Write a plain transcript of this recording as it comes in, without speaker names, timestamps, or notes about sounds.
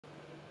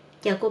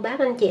Chào cô bác,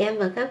 anh chị em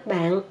và các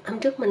bạn. Hôm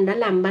trước mình đã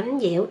làm bánh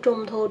dẻo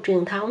trung thu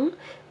truyền thống,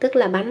 tức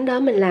là bánh đó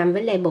mình làm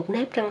với lại bột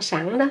nếp rang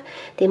sẵn đó.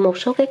 Thì một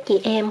số các chị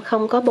em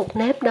không có bột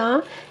nếp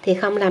đó thì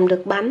không làm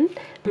được bánh.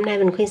 Hôm nay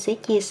mình Khuyên sẽ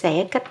chia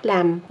sẻ cách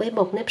làm với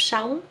bột nếp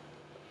sống.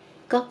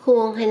 Có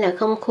khuôn hay là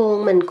không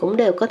khuôn mình cũng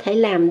đều có thể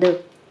làm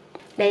được.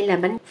 Đây là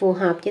bánh phù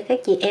hợp cho các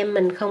chị em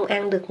mình không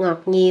ăn được ngọt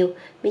nhiều.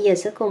 Bây giờ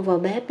sẽ cùng vào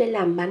bếp để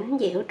làm bánh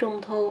dẻo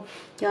trung thu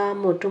cho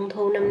mùa trung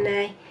thu năm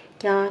nay,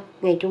 cho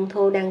ngày trung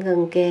thu đang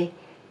gần kề.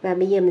 Và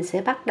bây giờ mình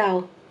sẽ bắt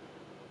đầu.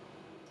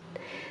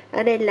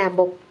 Ở đây là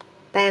bột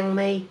tàn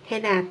mì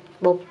hay là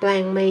bột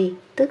toàn mì,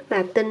 tức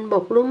là tinh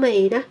bột lúa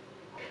mì đó.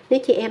 Nếu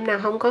chị em nào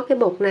không có cái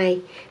bột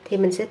này thì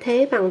mình sẽ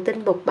thế bằng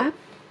tinh bột bắp.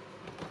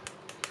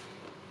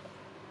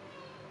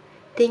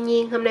 Tuy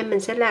nhiên hôm nay mình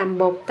sẽ làm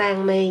bột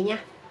tàn mì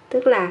nha,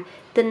 tức là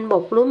tinh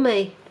bột lúa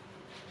mì.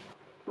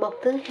 Bột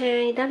thứ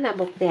hai đó là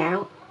bột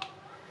gạo.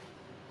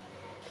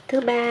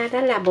 Thứ ba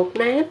đó là bột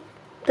nếp,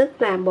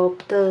 tức là bột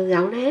từ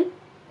gạo nếp.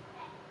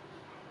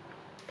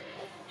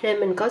 Rồi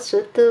mình có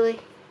sữa tươi,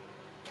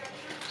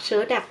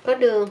 sữa đặc có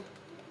đường,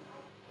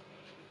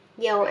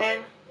 dầu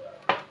ăn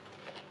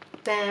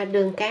và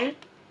đường cát.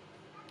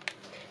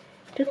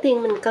 Trước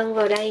tiên mình cân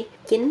vào đây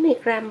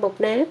 90g bột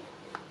nếp,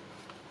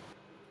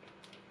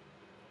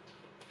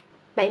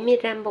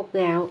 70g bột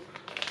gạo,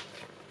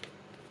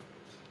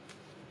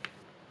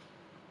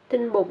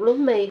 tinh bột lúa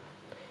mì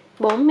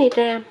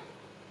 40g,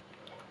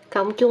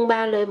 cộng chung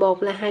 3 loại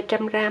bột là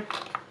 200g.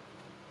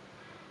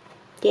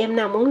 Chị em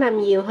nào muốn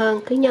làm nhiều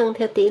hơn cứ nhân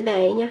theo tỷ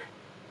lệ nha.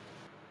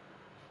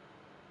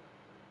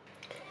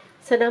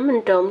 Sau đó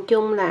mình trộn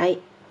chung lại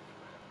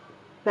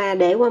và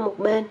để qua một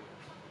bên.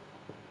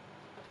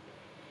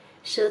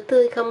 Sữa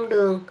tươi không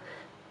đường,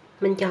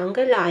 mình chọn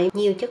cái loại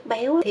nhiều chất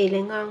béo thì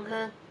lại ngon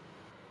hơn.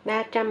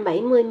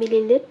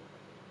 370ml,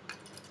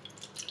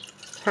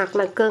 hoặc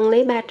là cân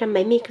lấy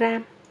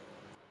 370g.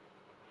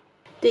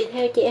 Tùy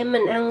theo chị em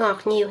mình ăn ngọt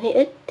nhiều hay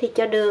ít thì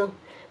cho đường.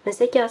 Mình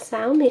sẽ cho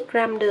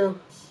 60g đường.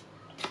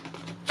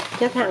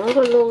 Cho thẳng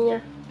vô luôn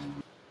nha.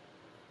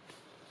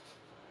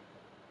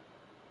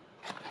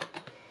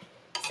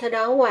 Sau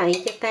đó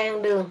quậy cho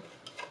tan đường.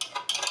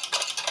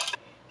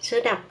 Sữa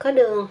đặc có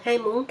đường 2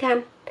 muỗng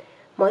canh,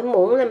 mỗi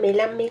muỗng là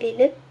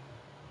 15ml.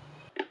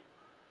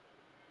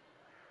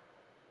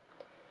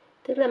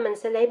 Tức là mình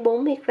sẽ lấy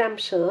 40g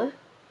sữa,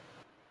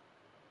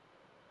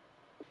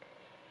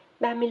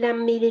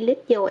 35ml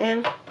dầu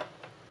ăn,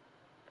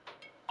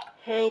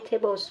 2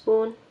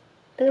 tablespoon,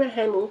 tức là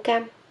 2 muỗng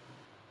canh,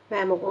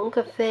 và 1 muỗng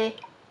cà phê.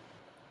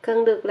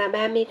 Cân được là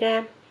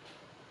 30g.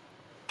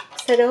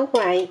 Sau đó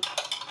quậy.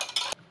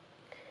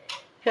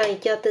 Rồi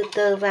cho từ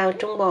từ vào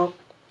trong bột.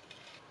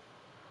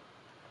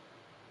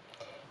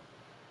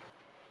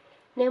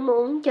 Nếu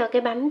muốn cho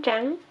cái bánh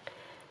trắng,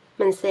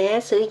 mình sẽ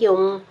sử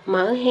dụng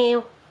mỡ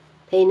heo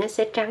thì nó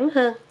sẽ trắng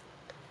hơn.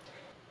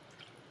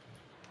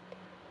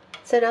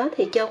 Sau đó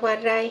thì cho qua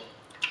rây.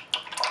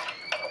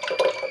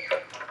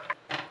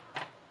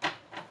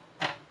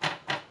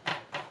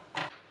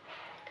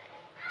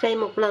 Rây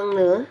một lần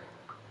nữa.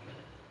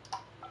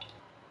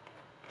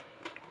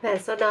 Và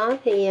sau đó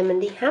thì mình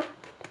đi hấp.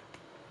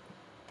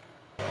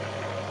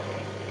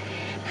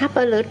 Hấp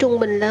ở lửa trung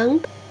bình lớn.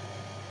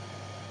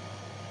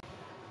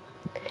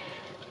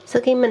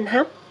 Sau khi mình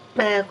hấp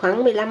mà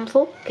khoảng 15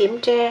 phút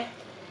kiểm tra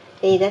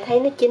thì đã thấy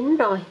nó chín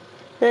rồi.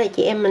 Đó là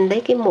chị em mình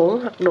lấy cái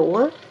muỗng hoặc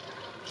đũa.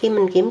 Khi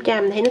mình kiểm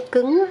tra mình thấy nó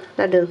cứng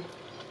là được.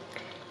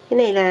 Cái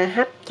này là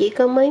hấp chỉ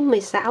có mới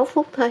 16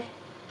 phút thôi.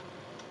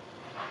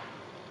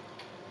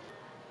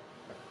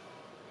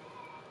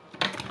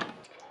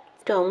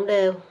 Trộn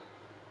đều.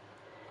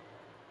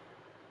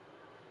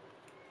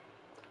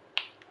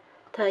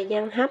 Thời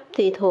gian hấp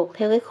tùy thuộc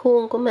theo cái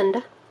khuôn của mình đó.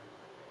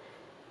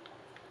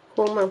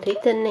 Khuôn bằng thủy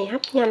tinh này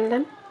hấp nhanh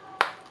lắm.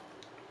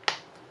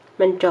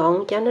 Mình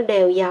trộn cho nó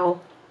đều dầu,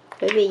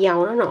 bởi vì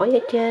dầu nó nổi ở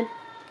trên.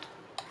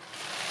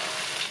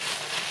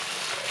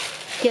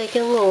 Chờ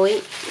cho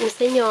nguội, mình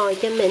sẽ nhồi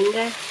cho mịn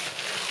ra,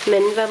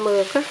 mịn và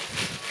mượt á.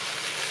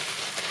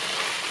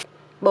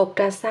 Bột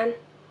trà xanh.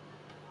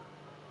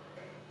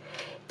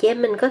 Chị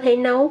em mình có thể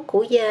nấu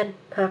củ dền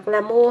hoặc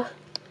là mua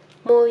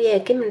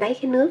về cái mình lấy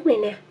cái nước này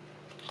nè.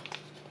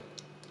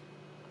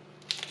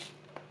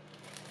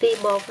 Vì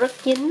bột rất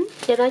dính,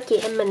 do đó chị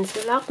em mình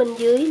sẽ lót bên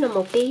dưới là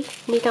một cái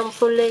ni lông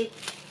folie.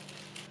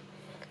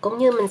 Cũng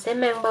như mình sẽ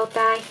mang bao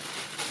tay.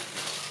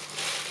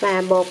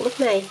 Và bột lúc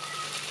này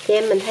chị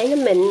em mình thấy nó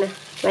mịn nè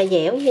và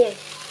dẻo như vậy.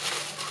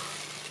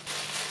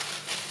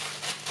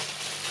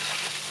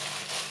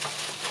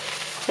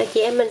 Và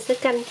chị em mình sẽ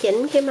canh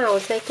chỉnh cái màu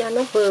sao cho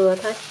nó vừa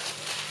thôi,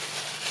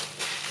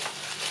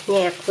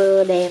 nhạt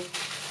vừa đẹp,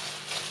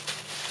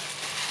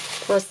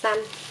 màu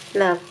xanh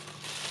lợt.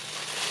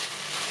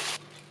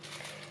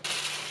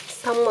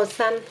 Xong màu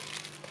xanh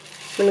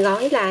mình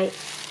gói lại,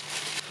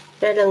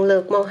 rồi lần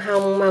lượt màu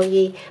hồng, màu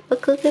gì,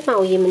 bất cứ cái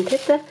màu gì mình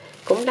thích á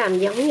cũng làm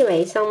giống như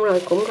vậy. Xong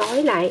rồi cũng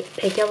gói lại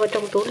để cho vào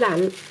trong tủ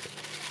lạnh.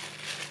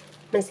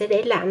 Mình sẽ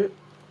để lạnh.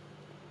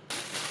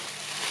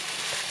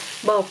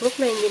 Bột lúc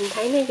này nhìn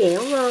thấy nó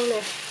dẻo ngon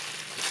nè.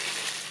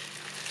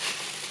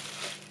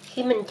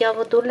 Khi mình cho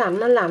vô tủ lạnh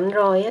nó lạnh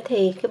rồi á,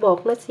 thì cái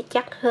bột nó sẽ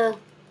chắc hơn.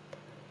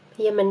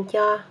 Bây giờ mình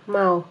cho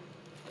màu,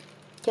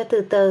 cho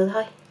từ từ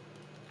thôi.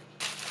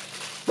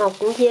 Màu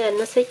củ dền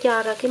nó sẽ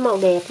cho ra cái màu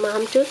đẹp mà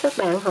hôm trước các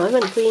bạn hỏi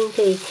Vành Khuyên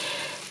thì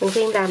Vành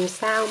Khuyên làm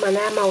sao mà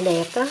ra màu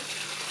đẹp đó,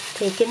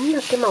 thì chính là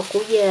cái màu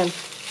củ dền.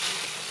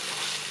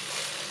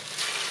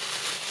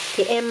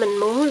 Thì em mình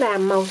muốn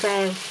làm màu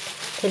vàng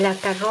thì là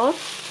cà rốt,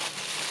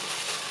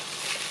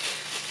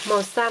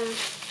 màu xanh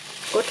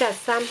của trà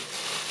xanh.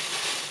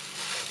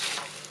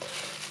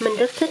 Mình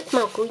rất thích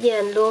màu củ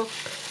dền luôn,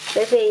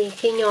 bởi vì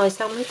khi nhồi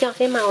xong nó cho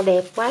cái màu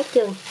đẹp quá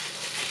chừng.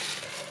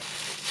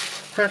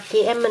 Hoặc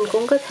chị em mình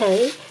cũng có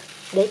thể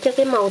để cho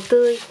cái màu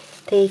tươi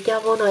thì cho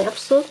vô nồi áp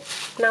suất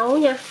nấu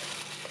nha,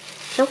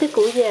 nấu cái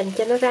củ dền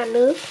cho nó ra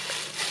nước,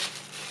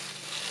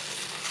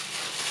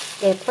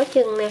 đẹp quá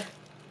chừng nè.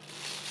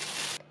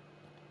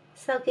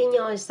 Sau khi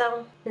nhồi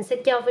xong mình sẽ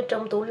cho vào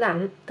trong tủ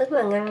lạnh, tức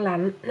là ngăn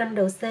lạnh 5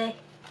 độ C.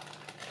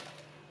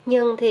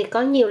 Nhân thì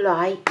có nhiều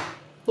loại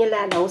như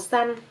là đậu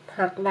xanh,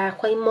 hoặc là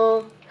khoai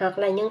môn, hoặc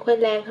là nhân khoai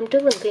lang. Hôm trước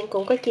Vành Khuyên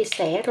cũng có chia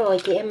sẻ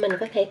rồi, chị em mình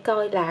có thể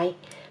coi lại.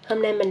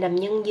 Hôm nay mình làm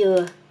nhân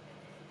dừa.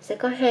 Sẽ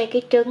có 2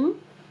 cái trứng,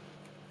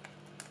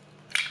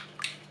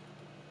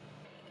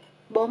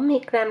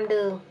 40g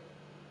đường,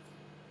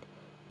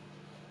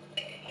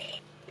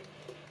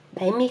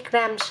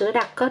 70g sữa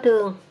đặc có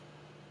đường,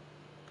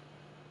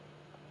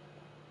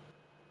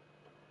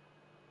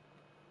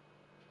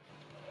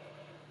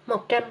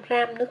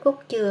 100g nước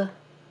cốt dừa,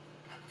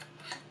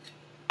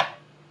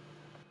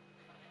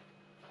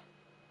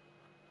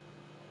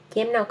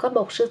 chị em nào có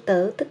bột sư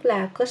tử tức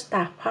là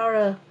custard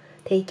powder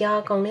thì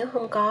cho, còn nếu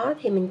không có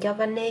thì mình cho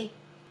vani.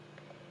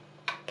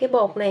 Cái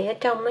bột này ở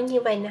trong nó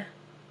như vậy nè,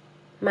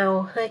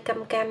 màu hơi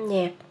cam cam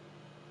nhạt.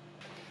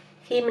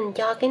 Khi mình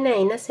cho cái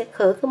này nó sẽ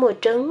khử cái mùi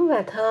trứng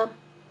và thơm,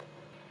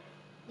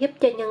 giúp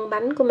cho nhân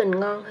bánh của mình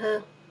ngon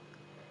hơn.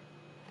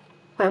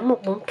 Khoảng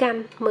 1 muỗng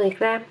canh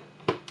 10g.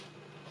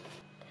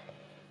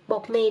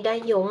 Bột mì đa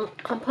dụng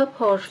all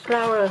purpose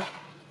flour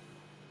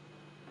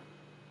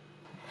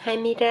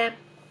 20g.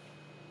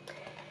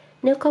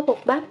 Nếu có bột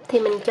bắp thì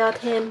mình cho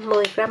thêm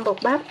 10g bột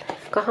bắp,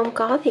 còn không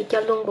có thì cho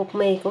luôn bột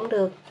mì cũng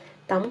được.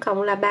 Tổng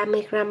cộng là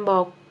 30g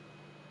bột.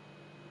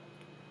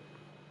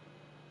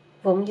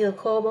 Vụn dừa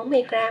khô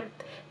 40g.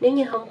 Nếu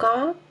như không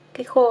có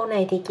cái khô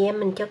này thì chị em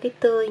mình cho cái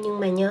tươi, nhưng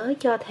mà nhớ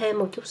cho thêm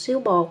một chút xíu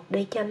bột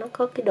để cho nó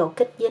có cái độ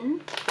kết dính.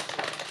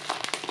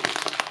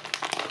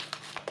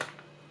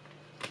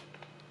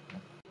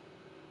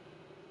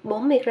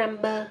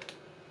 40g bơ.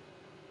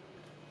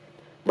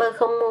 Bơ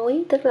không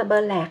muối tức là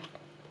bơ lạc.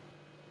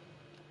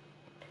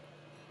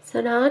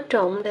 Sau đó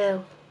trộn đều.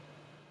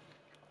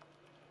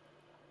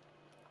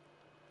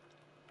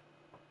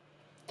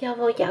 Cho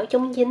vô chảo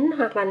chống dính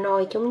hoặc là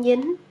nồi chống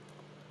dính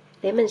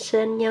để mình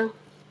sên nhân.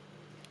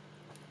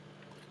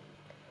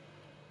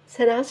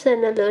 Sau đó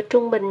sên ở lửa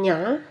trung bình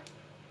nhỏ,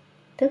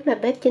 tức là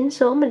bếp 9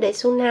 số mình để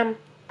số 5,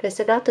 rồi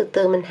sau đó từ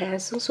từ mình hạ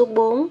xuống số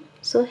 4,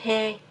 số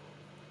 2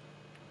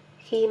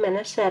 khi mà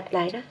nó sệt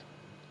lại đó.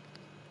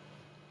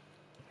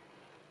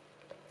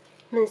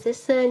 Mình sẽ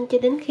sên cho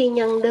đến khi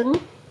nhân đứng,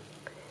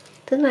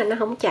 tức là nó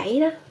không chảy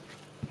đó.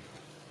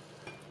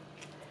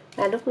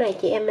 Và lúc này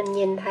chị em mình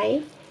nhìn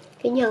thấy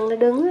cái nhân nó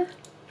đứng á,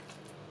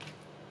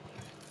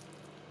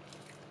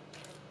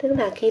 tức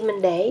là khi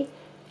mình để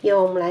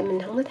dồn lại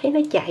mình không có thấy nó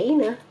chảy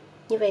nữa.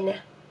 Như vậy nè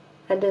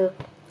là được.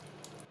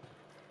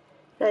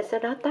 Rồi sau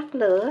đó tắt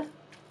lửa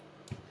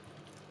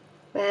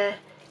và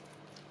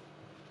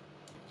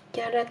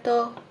cho ra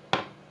tô,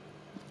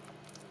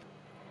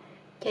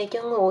 chạy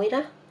cho nguội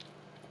đó.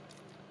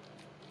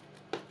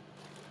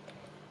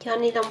 Cho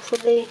ni lông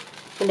folie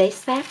mình để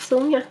sát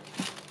xuống nha.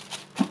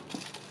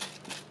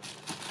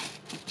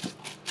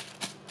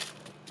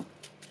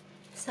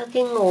 Sau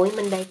khi nguội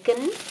mình đậy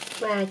kín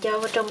và cho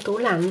vào trong tủ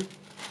lạnh.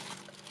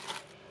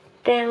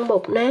 Rang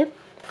bột nếp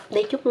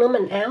để chút nữa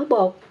mình áo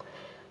bột.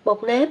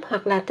 Bột nếp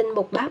hoặc là tinh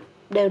bột bắp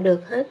đều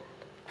được hết,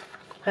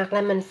 hoặc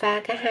là mình pha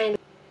cả hai.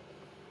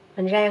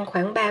 Mình rang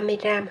khoảng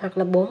 30g hoặc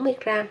là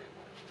 40g.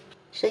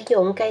 Sử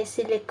dụng cây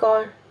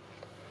silicone,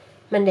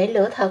 mình để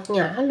lửa thật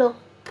nhỏ luôn.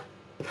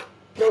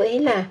 Lưu ý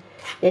là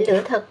để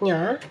lửa thật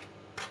nhỏ.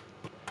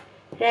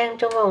 Rang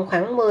trong vòng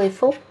khoảng 10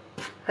 phút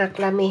hoặc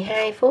là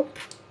 12 phút.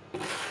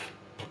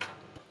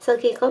 Sau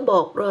khi có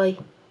bột rồi,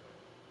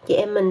 chị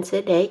em mình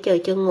sẽ để chờ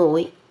cho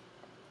nguội,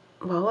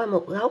 bỏ qua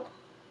một góc.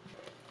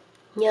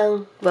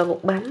 Nhân và bột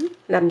bánh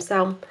làm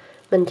xong,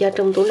 mình cho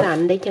trong tủ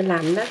lạnh để cho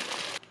lạnh đó.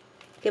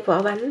 Cái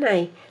vỏ bánh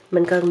này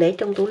mình cần để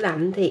trong tủ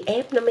lạnh thì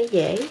ép nó mới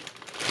dễ.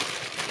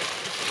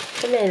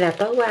 Cái này là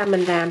tối qua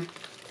mình làm,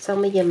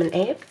 xong bây giờ mình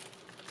ép.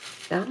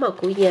 Đó, màu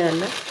củ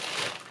dền đó.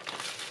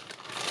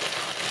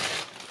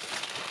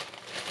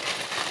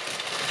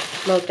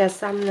 Màu trà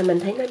xanh là mình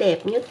thấy nó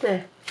đẹp nhất nè.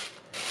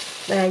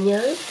 Và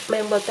nhớ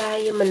mang bao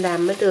tay vô mình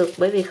làm mới được,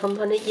 bởi vì không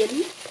thôi nó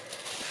dính.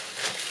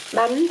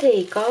 Bánh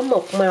thì có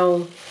một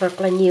màu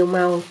hoặc là nhiều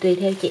màu tùy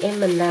theo chị em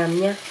mình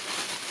làm nha.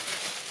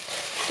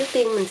 Trước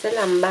tiên mình sẽ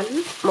làm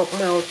bánh một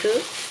màu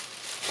trước.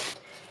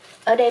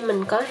 Ở đây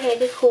mình có hai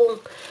cái khuôn.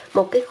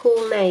 Một cái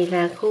khuôn này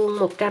là khuôn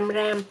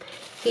 100g.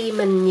 Khi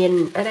mình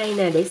nhìn ở đây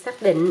nè để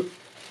xác định,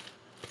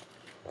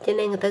 trên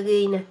đây người ta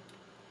ghi nè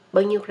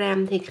bao nhiêu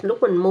gram, thì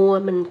lúc mình mua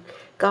mình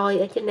coi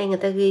ở trên đây người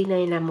ta ghi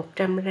này là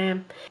 100g.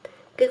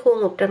 Cái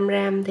khuôn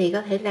 100g thì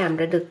có thể làm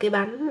ra được cái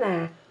bánh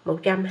là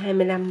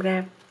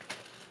 125g.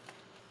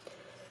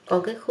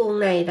 Còn cái khuôn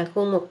này là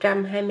khuôn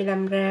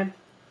 125g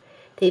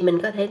thì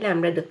mình có thể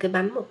làm ra được cái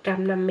bánh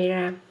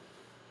 150g.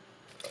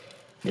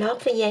 Lót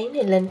cái giấy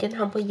này lên cho nó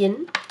không có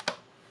dính.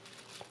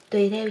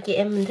 Tùy theo chị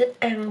em mình thích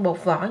ăn bột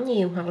vỏ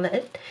nhiều hoặc là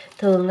ít.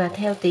 Thường là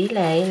theo tỷ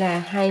lệ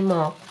là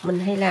 2:1, mình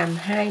hay làm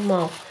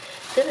 2:1,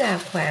 tức là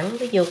khoảng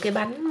ví dụ cái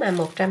bánh mà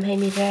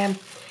 120g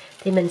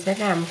thì mình sẽ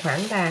làm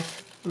khoảng là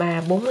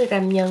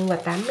 40g nhân và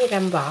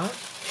 80g vỏ.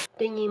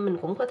 Tuy nhiên mình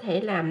cũng có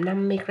thể làm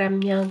 50g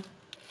nhân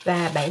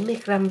và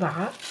 70g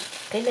vỏ.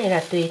 Cái này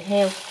là tùy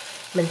theo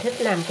mình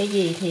thích làm cái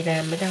gì thì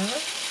làm cái đó.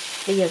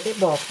 Bây giờ cái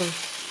bột này,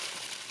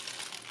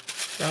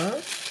 đó,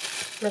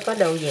 nó có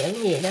độ dẻo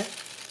như vậy đó.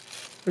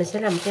 Mình sẽ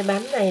làm cái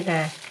bánh này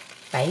là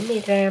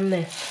 70g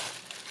nè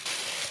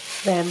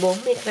và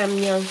 40g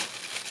nhân,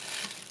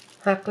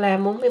 hoặc là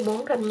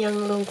 44g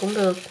nhân luôn cũng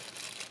được.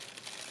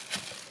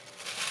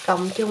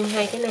 Cộng chung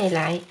hai cái này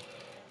lại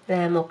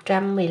là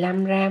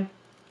 115g.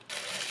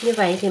 Như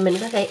vậy thì mình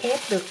có thể ép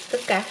được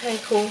tất cả hai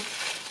khuôn.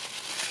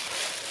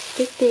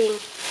 Trước tiên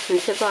mình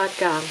sẽ vo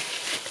tròn.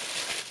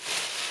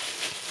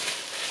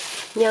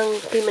 Nhân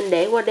khi mình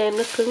để qua đêm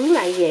nó cứng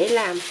lại dễ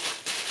làm.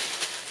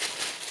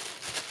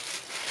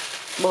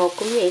 Bột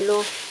cũng vậy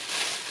luôn.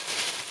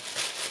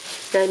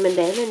 Rồi mình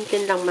để lên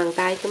trên lòng bàn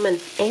tay của mình,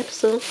 ép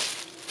xuống.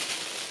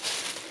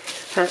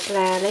 Hoặc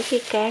là lấy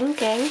cái cán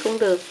cũng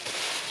được.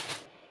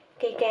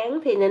 Cây cán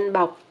thì nên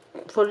bọc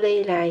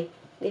folie lại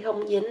để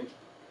không dính.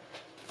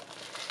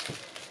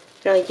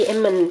 Rồi chị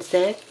em mình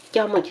sẽ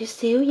cho một chút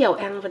xíu dầu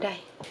ăn vào đây.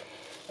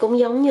 Cũng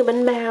giống như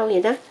bánh bao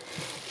vậy đó.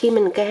 Khi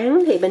mình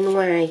cán thì bên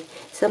ngoài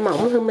sẽ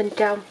mỏng hơn bên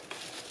trong.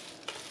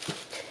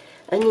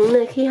 Ở những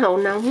nơi khí hậu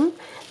nóng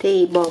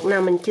thì bột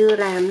nào mình chưa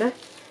làm đó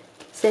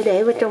sẽ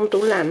để vào trong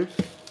tủ lạnh.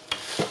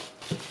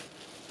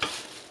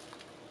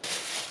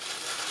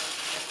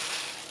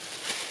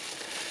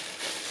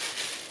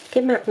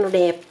 Cái mặt nào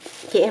đẹp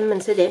chị em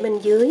mình sẽ để bên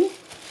dưới,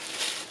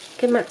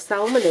 cái mặt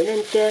xấu mình để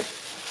lên trên,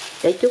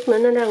 để chút nữa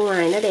nó ra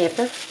ngoài nó đẹp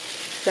đó.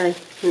 Rồi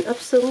mình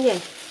úp xuống vậy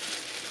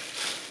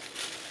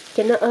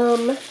cho nó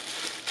ôm á,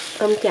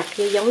 ôm chặt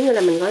như giống như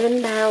là mình gói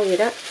bánh bao vậy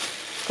đó,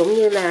 cũng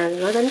như là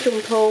gói bánh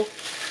trung thu.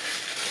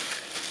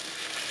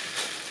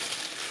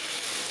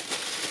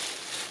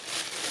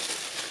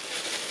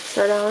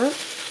 Sau đó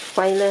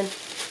quay lên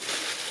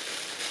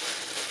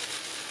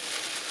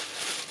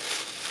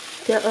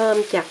cho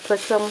ôm chặt và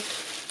xong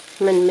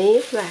mình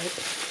miết lại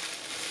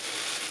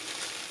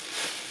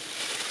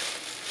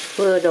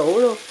vừa đủ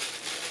luôn,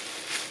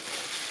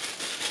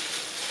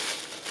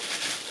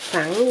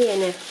 phẳng như vậy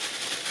nè.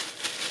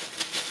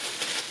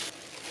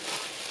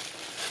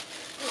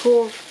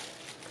 Khuôn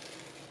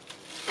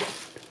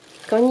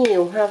có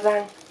nhiều hoa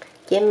văn,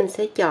 chị em mình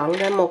sẽ chọn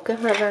ra một cái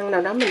hoa văn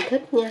nào đó mình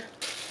thích nha.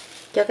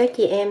 Cho các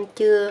chị em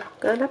chưa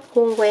có lắp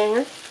khuôn quen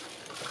á,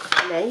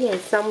 để vậy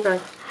xong rồi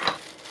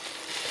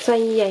xoay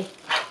như vậy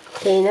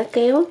thì nó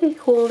kéo cái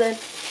khuôn lên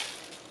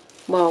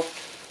bột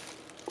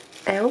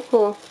áo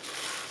khuôn,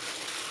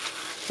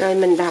 rồi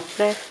mình đập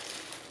ra.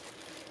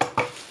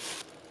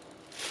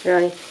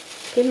 Rồi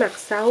cái mặt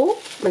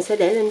xấu mình sẽ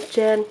để lên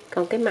trên,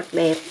 còn cái mặt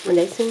đẹp mình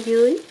để xuống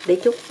dưới để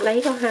chút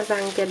lấy có hoa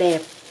văn cho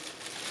đẹp.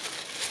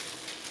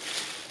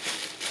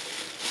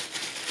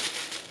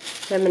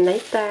 Rồi mình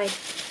lấy tay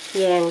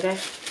dàn ra,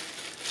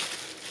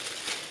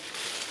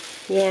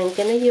 dàn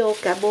cho nó vô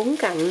cả 4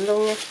 cạnh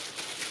luôn nha.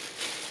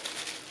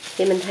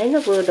 Thì mình thấy nó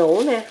vừa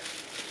đủ nè.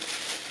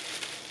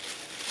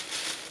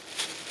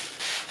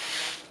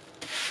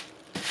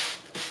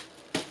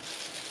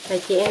 Và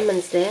chị em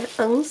mình sẽ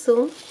ấn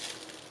xuống.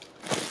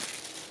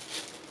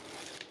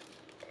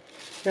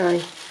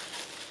 Rồi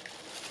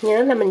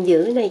nhớ là mình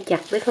giữ này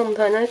chặt để không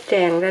thôi nó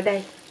tràn ra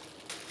đây.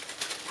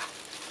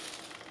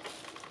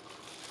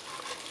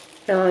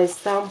 Rồi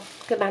xong,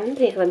 cái bánh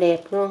thiệt là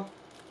đẹp luôn.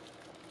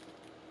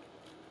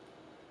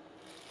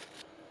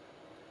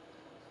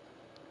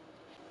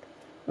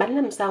 Bánh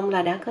làm xong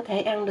là đã có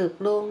thể ăn được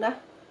luôn đó.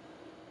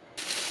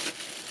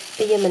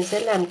 Bây giờ mình sẽ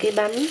làm cái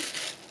bánh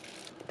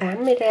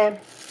 80g,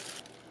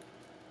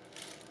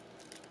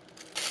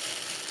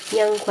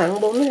 nhân khoảng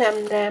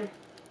 45g,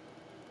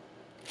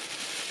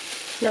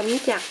 nắm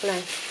chặt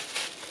lại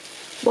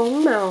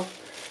 4 màu.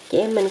 Chị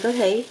em mình có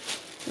thể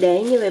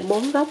để như vậy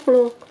 4 góc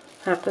luôn,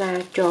 hoặc là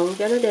trộn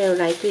cho nó đều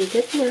lại tùy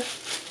thích nha.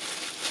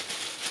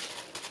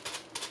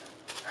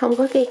 Không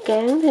có cây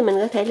cán thì mình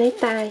có thể lấy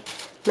tay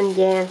mình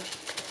dàn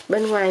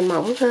bên ngoài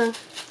mỏng hơn,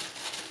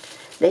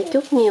 để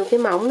chút nhiều cái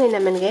mỏng này là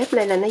mình ghép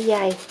lại là nó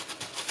dày.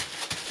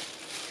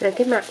 Rồi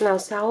cái mặt nào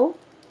xấu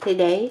thì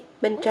để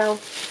bên trong,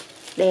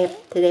 đẹp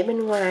thì để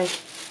bên ngoài.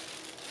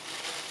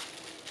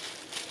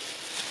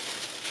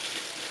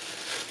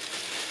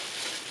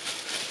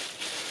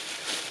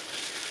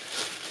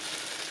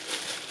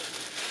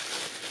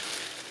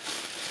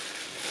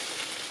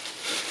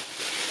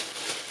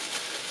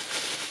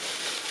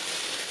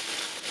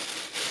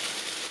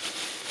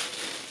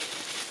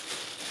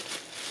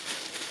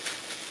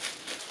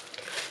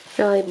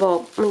 Rồi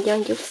bột mình cho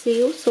một chút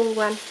xíu xung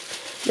quanh,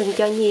 đừng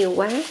cho nhiều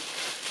quá.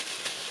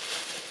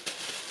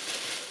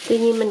 Tuy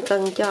nhiên mình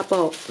cần cho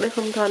bột để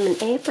không thôi mình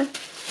ép á,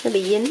 nó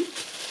bị dính.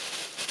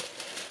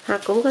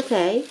 Hoặc cũng có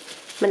thể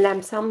mình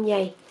làm xong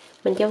vậy,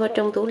 mình cho vào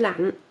trong tủ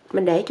lạnh,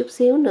 mình để chút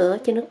xíu nữa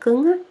cho nó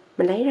cứng á,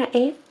 mình lấy ra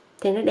ép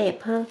thì nó đẹp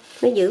hơn,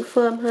 nó giữ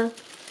phơm hơn,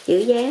 giữ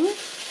dáng.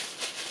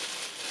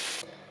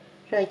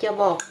 Rồi cho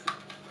bột,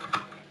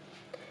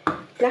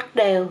 lắc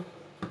đều,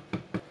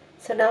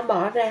 sau đó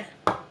bỏ ra.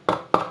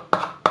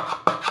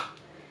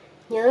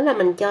 Nhớ là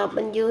mình cho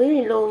bên dưới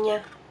đi luôn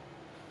nha.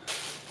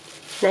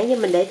 Nãy giờ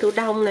mình để tủ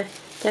đông nè,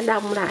 cho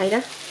đông lại đó.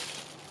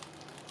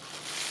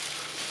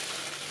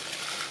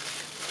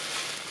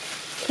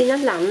 Khi nó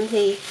lạnh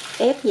thì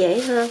ép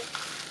dễ hơn.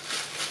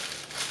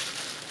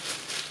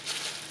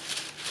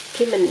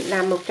 Khi mình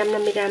làm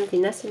 150g thì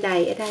nó sẽ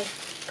đầy ở đây.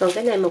 Còn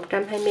cái này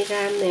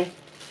 120g nè,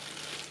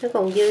 nó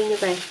còn dư như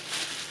vậy.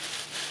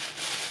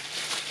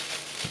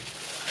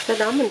 Sau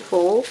đó mình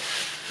phủ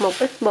một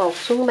ít bột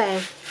xuống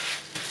bàn,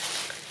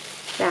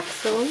 đặt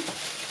xuống.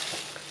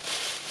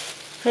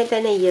 Hai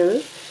tay này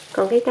giữ,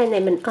 còn cái tay này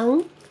mình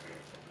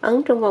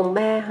ấn trong vòng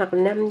 3 hoặc là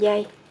 5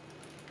 giây.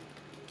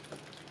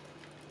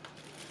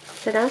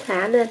 Sau đó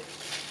thả lên,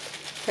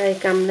 rồi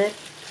cầm lên,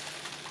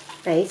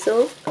 đẩy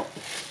xuống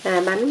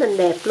là bánh mình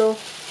đẹp luôn.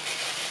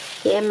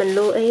 Chị em mình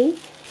lưu ý,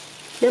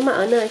 nếu mà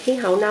ở nơi khí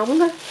hậu nóng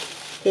đó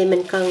thì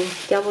mình cần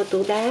cho vào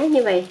tủ đá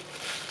như vậy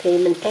thì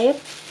mình ép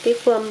cái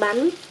phơm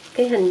bánh,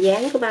 cái hình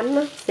dáng của bánh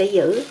nó sẽ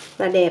giữ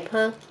và đẹp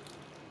hơn.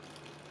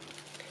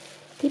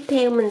 Tiếp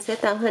theo mình sẽ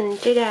tạo hình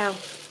trái đào.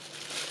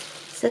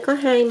 Sẽ có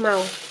hai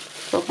màu,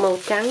 một màu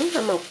trắng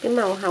và một cái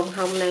màu hồng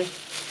hồng này.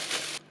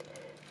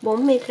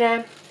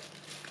 40g,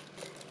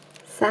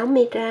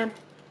 60g,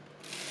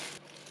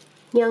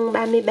 nhân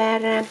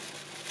 33g.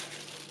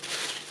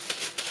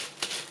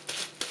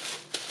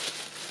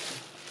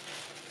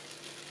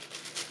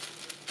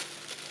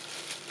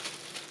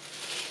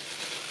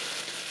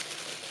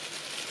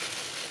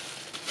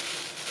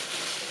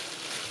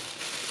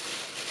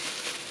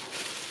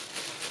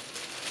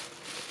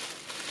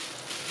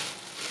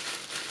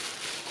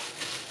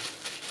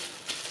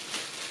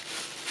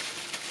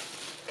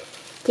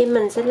 Thì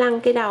mình sẽ lăn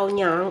cái đầu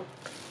nhọn,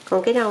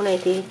 còn cái đầu này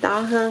thì to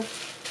hơn.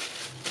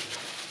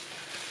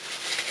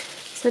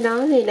 Sau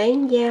đó thì lấy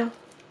dao,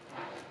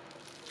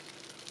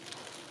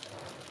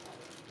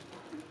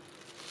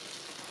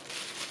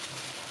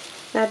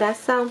 là đã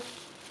xong.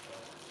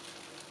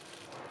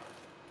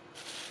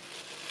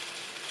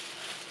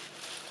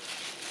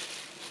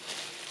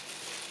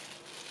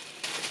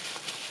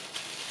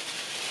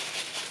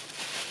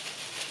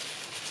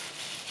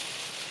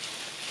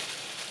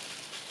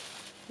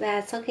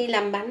 Và sau khi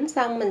làm bánh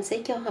xong mình sẽ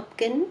cho hộp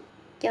kín,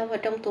 cho vào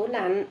trong tủ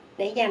lạnh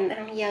để dành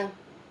ăn dần.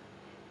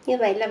 Như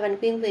vậy là Vành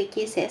Khuyên vừa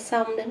chia sẻ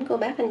xong đến cô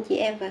bác anh chị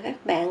em và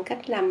các bạn cách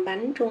làm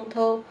bánh Trung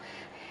Thu.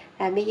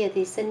 Bây giờ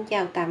thì xin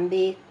chào tạm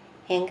biệt,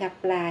 hẹn gặp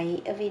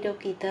lại ở video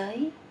kỳ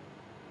tới.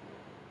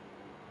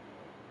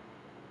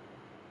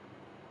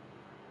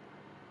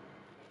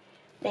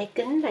 Đậy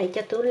kín lại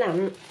cho tủ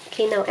lạnh,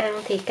 khi nào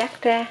ăn thì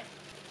cắt ra.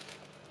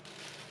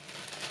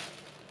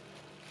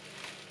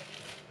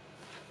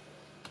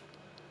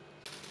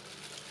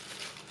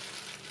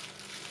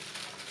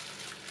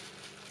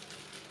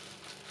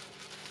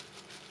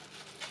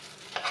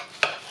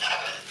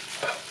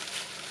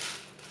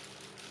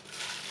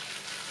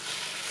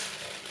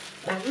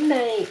 Bánh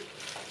đây.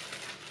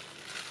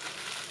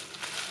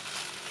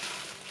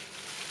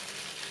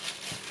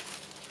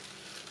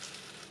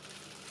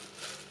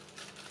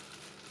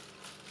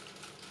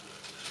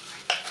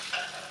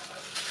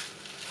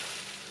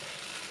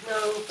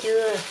 Ngon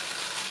chưa?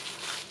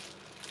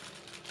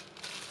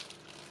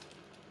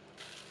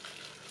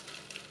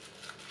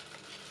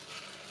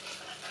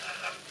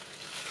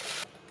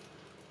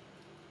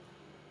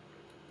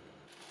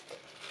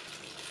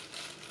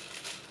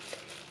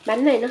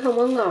 Bánh này nó không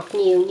có ngọt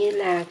nhiều như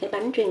là cái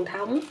bánh truyền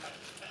thống.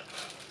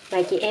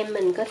 Và chị em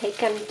mình có thể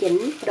canh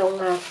chỉnh độ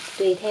ngọt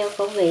tùy theo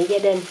khẩu vị gia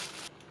đình.